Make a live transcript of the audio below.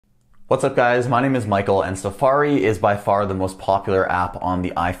What's up guys, my name is Michael and Safari is by far the most popular app on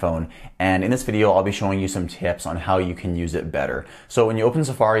the iPhone, and in this video I'll be showing you some tips on how you can use it better. So when you open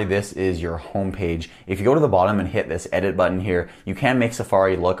Safari, this is your home page. If you go to the bottom and hit this edit button here, you can make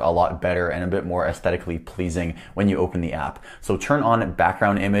Safari look a lot better and a bit more aesthetically pleasing when you open the app. So turn on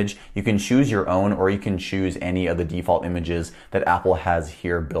background image. You can choose your own or you can choose any of the default images that Apple has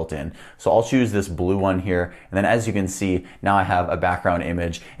here built in. So I'll choose this blue one here, and then as you can see, now I have a background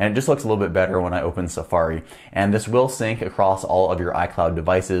image and it just looks a little bit better when I open Safari. And this will sync across all of your iCloud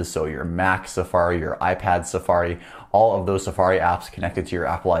devices, so your Mac Safari, your iPad Safari, all of those Safari apps connected to your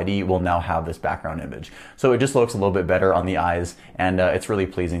Apple ID will now have this background image. So it just looks a little bit better on the eyes, and it's really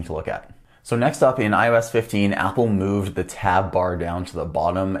pleasing to look at. So next up, in iOS 15, Apple moved the tab bar down to the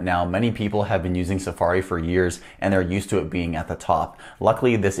bottom. Now, many people have been using Safari for years and they're used to it being at the top.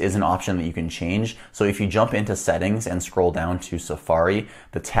 Luckily, this is an option that you can change. So if you jump into settings and scroll down to Safari,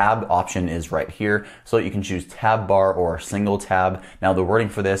 the tab option is right here. So you can choose tab bar or single tab. Now, the wording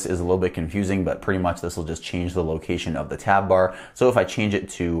for this is a little bit confusing, but pretty much this will just change the location of the tab bar. So if I change it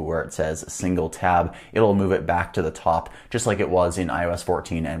to where it says single tab, it'll move it back to the top, just like it was in iOS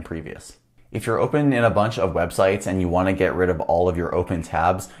 14 and previous. If you're open in a bunch of websites and you want to get rid of all of your open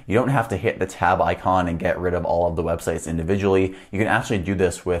tabs, you don't have to hit the tab icon and get rid of all of the websites individually. You can actually do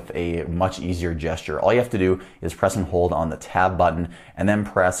this with a much easier gesture. All you have to do is press and hold on the tab button and then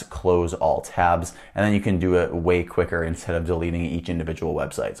press close all tabs, and then you can do it way quicker instead of deleting each individual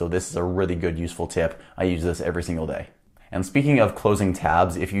website. So this is a really good, useful tip. I use this every single day. And speaking of closing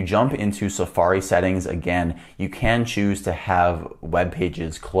tabs, if you jump into Safari settings again, you can choose to have web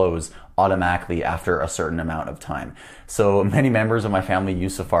pages close automatically after a certain amount of time. So many members of my family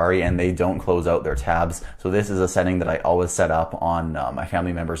use Safari and they don't close out their tabs. So this is a setting that I always set up on my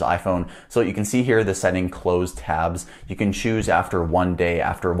family member's iPhone. So you can see here the setting close tabs. You can choose after 1 day,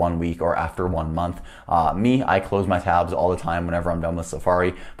 after 1 week, or after 1 month. I close my tabs all the time whenever I'm done with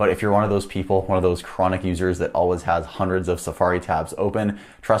Safari. But if you're one of those people, one of those chronic users that always has hundreds of Safari tabs open,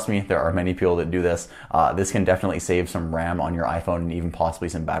 trust me, there are many people that do this. This can definitely save some RAM on your iPhone and even possibly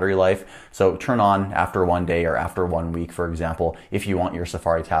some battery life. So turn on after 1 day or after 1 week, for example, if you want your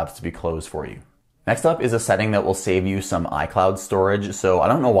Safari tabs to be closed for you. Next up is a setting that will save you some iCloud storage. So I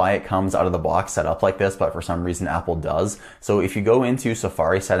don't know why it comes out of the box set up like this, but for some reason Apple does. So if you go into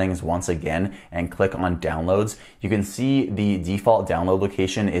Safari settings once again and click on downloads, you can see the default download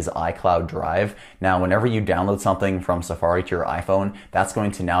location is iCloud Drive. Now, whenever you download something from Safari to your iPhone, that's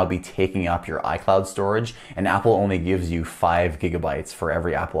going to now be taking up your iCloud storage, and Apple only gives you 5 gigabytes for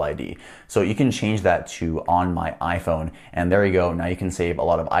every Apple ID. So you can change that to on my iPhone, and there you go. Now you can save a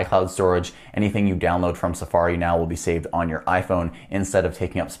lot of iCloud storage. Anything you download from Safari now will be saved on your iPhone instead of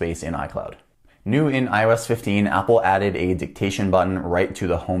taking up space in iCloud. New in iOS 15, Apple added a dictation button right to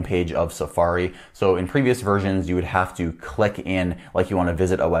the homepage of Safari. So in previous versions, you would have to click in like you want to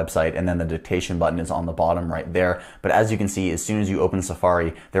visit a website, and then the dictation button is on the bottom right there. But as you can see, as soon as you open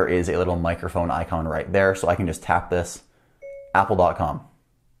Safari, there is a little microphone icon right there. So I can just tap this, apple.com.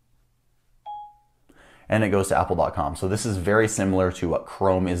 And it goes to apple.com. So this is very similar to what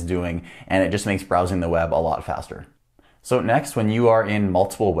Chrome is doing, and it just makes browsing the web a lot faster. So next, when you are in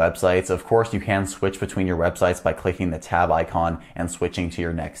multiple websites, of course you can switch between your websites by clicking the tab icon and switching to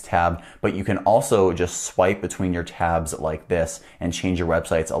your next tab, but you can also just swipe between your tabs like this and change your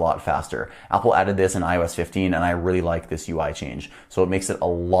websites a lot faster. Apple added this in iOS 15 and I really like this UI change. So it makes it a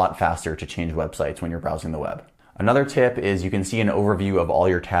lot faster to change websites when you're browsing the web. Another tip is you can see an overview of all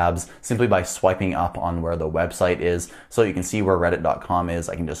your tabs simply by swiping up on where the website is. So you can see where reddit.com is.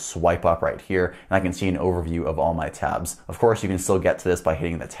 I can just swipe up right here and I can see an overview of all my tabs. Of course, you can still get to this by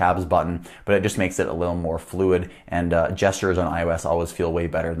hitting the tabs button, but it just makes it a little more fluid, and gestures on iOS always feel way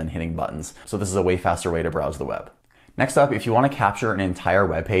better than hitting buttons. So this is a way faster way to browse the web. Next up, if you want to capture an entire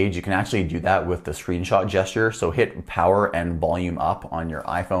web page, you can actually do that with the screenshot gesture. So hit power and volume up on your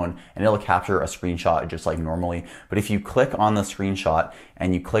iPhone and it'll capture a screenshot just like normally. But if you click on the screenshot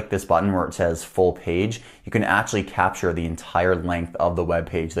and you click this button where it says full page, you can actually capture the entire length of the web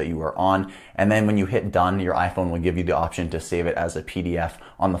page that you are on. And then when you hit done, your iPhone will give you the option to save it as a PDF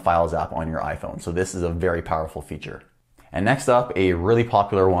on the Files app on your iPhone. So this is a very powerful feature. And next up, a really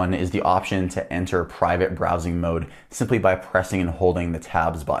popular one is the option to enter private browsing mode simply by pressing and holding the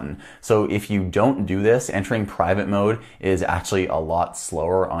tabs button. So if you don't do this, entering private mode is actually a lot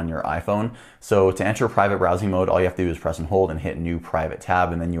slower on your iPhone. So to enter private browsing mode, all you have to do is press and hold and hit new private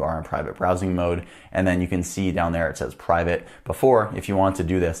tab, and then you are in private browsing mode. And then you can see down there it says private. Before, if you want to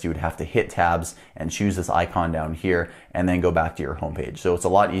do this, you would have to hit tabs and choose this icon down here and then go back to your homepage. So it's a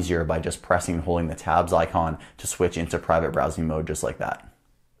lot easier by just pressing and holding the tabs icon to switch into private browsing mode just like that.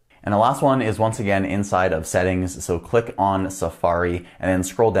 And the last one is once again inside of settings. So click on Safari and then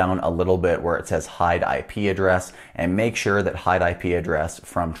scroll down a little bit where it says hide IP address, and make sure that hide IP address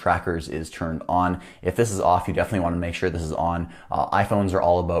from trackers is turned on. If this is off, you definitely want to make sure this is on. iPhones are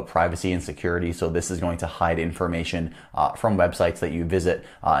all about privacy and security, so this is going to hide information from websites that you visit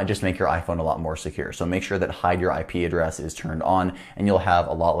and just make your iPhone a lot more secure. So make sure that hide your IP address is turned on, and you'll have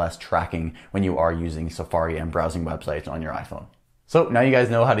a lot less tracking when you are using Safari and browsing websites on your iPhone. So now you guys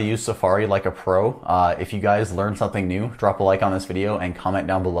know how to use Safari like a pro. If you guys learned something new, drop a like on this video and comment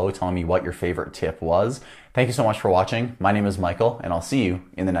down below telling me what your favorite tip was. Thank you so much for watching. My name is Michael, and I'll see you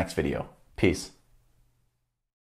in the next video. Peace.